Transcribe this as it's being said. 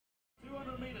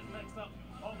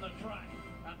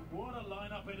What a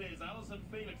lineup it is. Allyson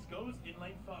Felix goes in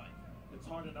lane 5. It's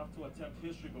hard enough to attempt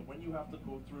history, but when you have to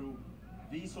go through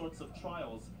these sorts of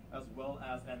trials as well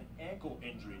as an ankle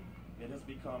injury, it has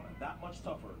become that much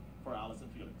tougher for Allyson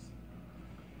Felix.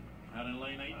 And in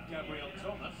lane 8, Gabrielle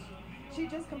Thomas. She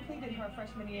just completed her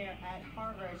freshman year at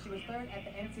Harvard. She was 3rd at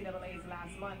the NCAAs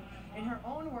last month. In her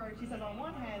own words, she says, on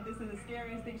one hand, this is the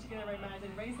scariest thing she could ever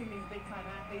imagine, racing these big-time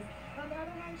athletes. But on the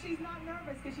other hand, she's not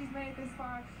nervous because she's made it this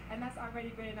far, and that's already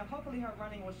great enough. Hopefully her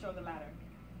running will show the latter.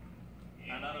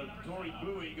 And out of Tori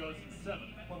Bowie goes in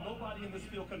 7th. Well, nobody in this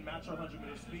field can match her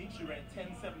 100-meter speed. She ran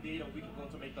 10.78 a week ago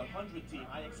to make the 100 team.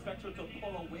 I expect her to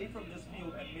pull away from this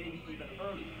field and maybe even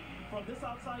early. From this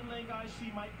outside lane, guys, she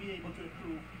might be able to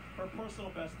improve her personal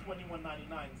best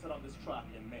 21.99 set on this track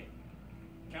in May.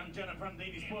 Can Jenna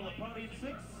Prandini spoil the party in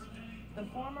 6th? The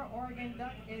former Oregon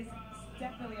Duck is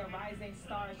definitely a rising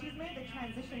star. She's made the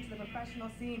transition to the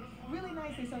professional scene really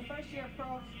nicely. So first-year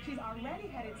pro, she's already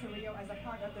headed to Rio as a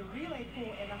part of the relay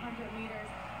pool in the 100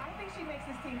 meters. I think she makes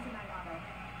this team tonight, Otto.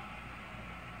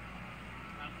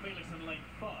 And Felix in lane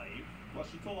 5. Well,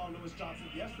 she told our Lewis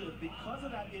Johnson yesterday, because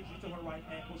of that injury to her right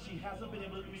ankle, she hasn't been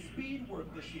able to do speed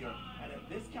work this year. And in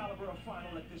this caliber of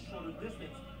final at this shorter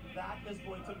distance, that is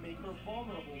going to make her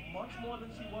vulnerable, much more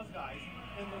than she was, guys,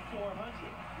 in the 400.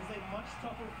 This is a much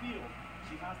tougher field.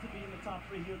 She has to be in the top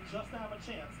 3 here just to have a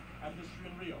chance at history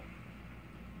in Rio.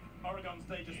 Oregon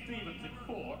Stasia Stevens in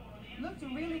 4. Looked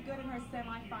really good in her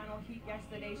semifinal heat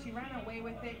yesterday. She ran away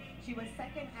with it. She was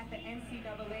 2nd at the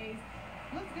NCAAs.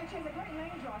 Looks good. She has a great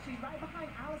lane draw. She's right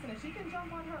behind Allyson. If she can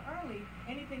jump on her early,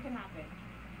 anything can happen.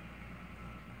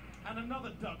 And another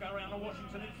Duck, Ariana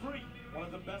Washington in 3. One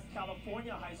of the best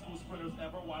California high school sprinters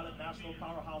ever while at national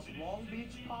powerhouse Long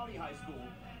Beach Poly High School.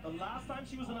 The last time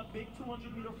she was in a big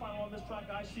 200-meter final on this track,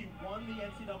 guys, she won the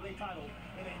NCAA title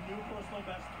in a new personal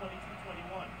best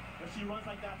 22.21. If she runs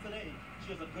like that today,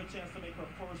 she has a good chance to make her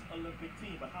first Olympic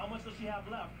team. But how much does she have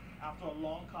left after a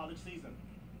long college season?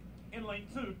 In lane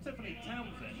 2, Tiffany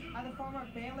Townsend. The former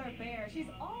Baylor Bear. She's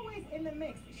always in the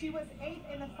mix. She was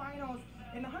 8th in the finals,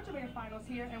 in the 100-meter finals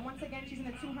here, and once again, she's in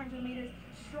the 200 meters.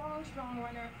 Strong, strong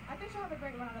runner. I think she'll have a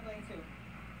great run out of lane 2.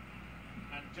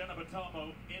 And Jenna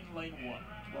Bertamo in lane 1.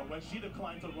 Well, when she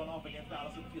declined to run off against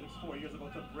Allyson Felix 4 years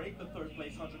ago to break the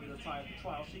 3rd-place 100-meter tie at the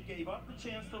trial, she gave up the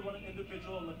chance to run an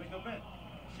individual Olympic event.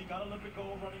 She got Olympic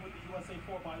gold running with the USA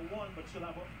 4x1, but she'll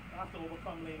have to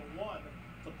overcome lane 1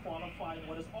 to qualify in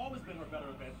what has always been her better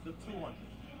event, the 200.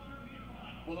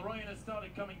 Well, the rain has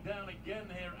started coming down again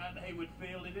here at Hayward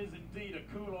Field. It is indeed a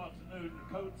cool afternoon.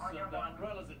 Coats and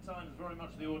umbrellas at times, very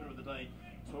much the order of the day.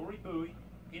 Tori Bowie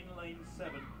in lane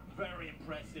 7, very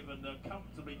impressive, and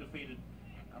comfortably defeated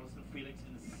Allyson Felix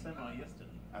in the semi yesterday.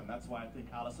 And that's why I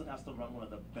think Allyson has to run one of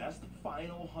the best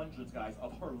final hundreds, guys,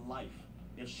 of her life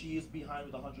if she is behind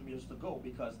with 100 meters to go,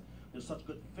 because there's such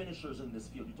good finishers in this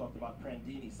field. You talked about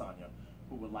Prandini, Sonia,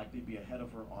 who will likely be ahead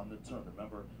of her on the turn.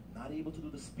 Remember, not able to do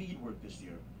the speed work this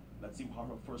year. Let's see how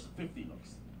her first 50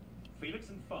 looks. Felix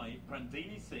in 5,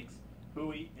 Prandini 6,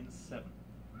 Bowie in 7.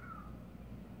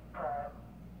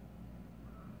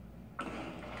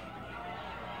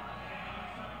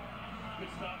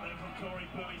 Good start there from Tori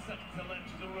Bowie, 2nd to left.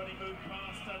 She's already moved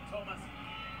past Thomas.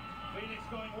 Felix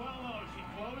going well though. She's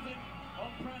closing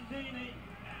on Prandini.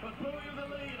 But Bowie with the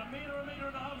lead, a metre and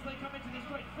a half as they come into the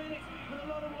straight. Felix with a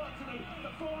lot of work to do.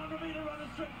 The 400-metre run is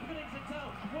straight beginning to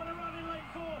tell. What a run in lane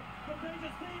 4 from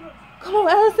Stasia Stevens. Come on,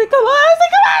 Allyson, come on, Allyson,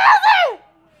 come on, Allyson!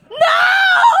 No!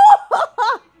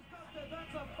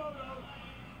 That's a photo.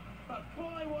 But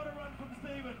boy, what a run from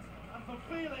Stevens. And for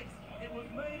Felix, it was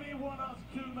maybe one of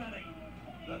too many.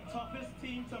 The toughest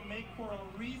team to make for a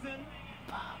reason.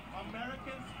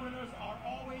 American sprinters are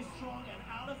always strong, and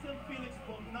Allyson Felix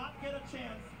will not get a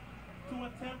chance to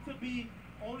attempt to be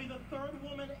only the 3rd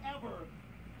woman ever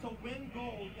to win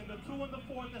gold in the 2 and the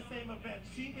 4 at the same event.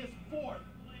 She is 4th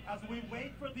as we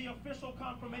wait for the official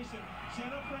confirmation.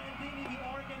 Jenna Prandini, the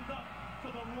Oregon Duck, to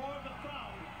the roar of the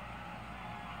crowd,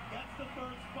 gets the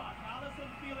 3rd spot.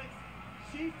 Allyson Felix,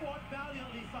 she fought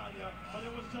valiantly, Sonia, but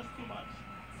it was just too much.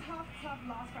 Tough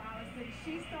loss for Allyson.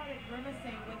 She started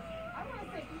grimacing with, I want to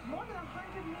say, more than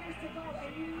 100 meters to go,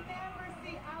 and you never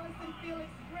see Allyson Felix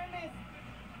grimace.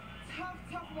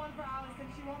 Tough one for Allyson.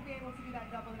 She won't be able to do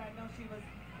that double that I know she was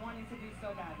wanting to do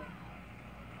so badly.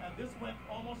 And this went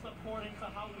almost according to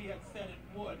how we had said it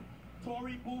would.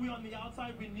 Tori Bowie on the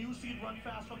outside, we knew she'd run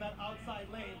fast from that outside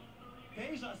lane.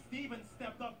 Stasia Stevens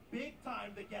stepped up big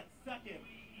time to get 2nd.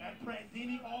 And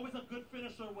Prandini, always a good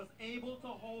finisher, was able to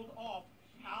hold off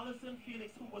Allyson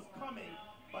Felix, who was coming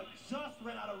but just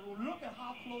ran out of room. Look at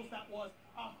how close that was.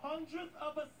 100th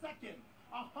of a second.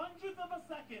 100th of a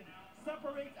second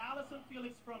separates Allyson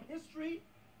Felix from history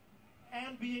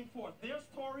and being fourth. There's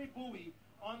Tori Bowie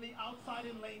on the outside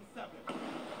in lane 7.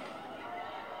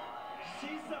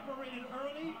 She separated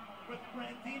early with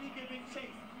Brandini giving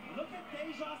chase. Look at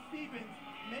Deja Stevens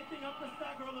making up the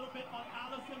stagger a little bit on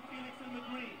Allyson Felix in the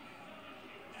green.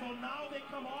 So now they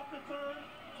come off the turn.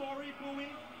 Tori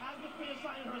Bowie has the finish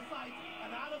line in her sights,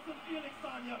 and Allyson Felix,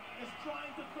 Sonia, is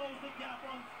trying to close the gap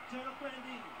on Jenna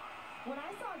Brandini. When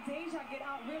I saw Deja get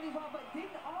out really well, but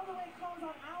didn't all the way close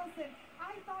on Allyson,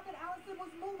 I thought that Allyson was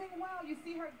moving well. You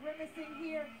see her grimacing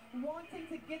here, wanting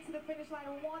to get to the finish line,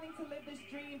 wanting to live this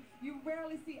dream. You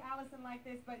rarely see Allyson like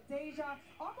this, but Deja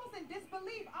almost in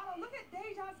disbelief. Otto, look at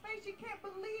Deja's face. She can't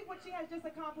believe what she has just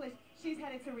accomplished. She's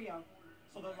headed to Rio.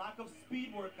 So the lack of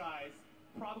speed work, guys,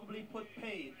 probably put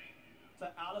paid to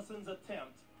Allyson's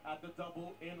attempt at the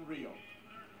double in Rio.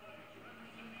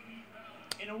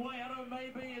 In a way, I don't know,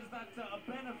 maybe is that a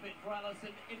benefit for Allyson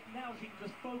if now she can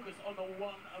just focus on the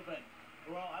one event?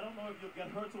 Well, I don't know if you'll get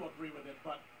her to agree with it,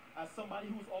 but as somebody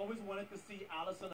who's always wanted to see Allyson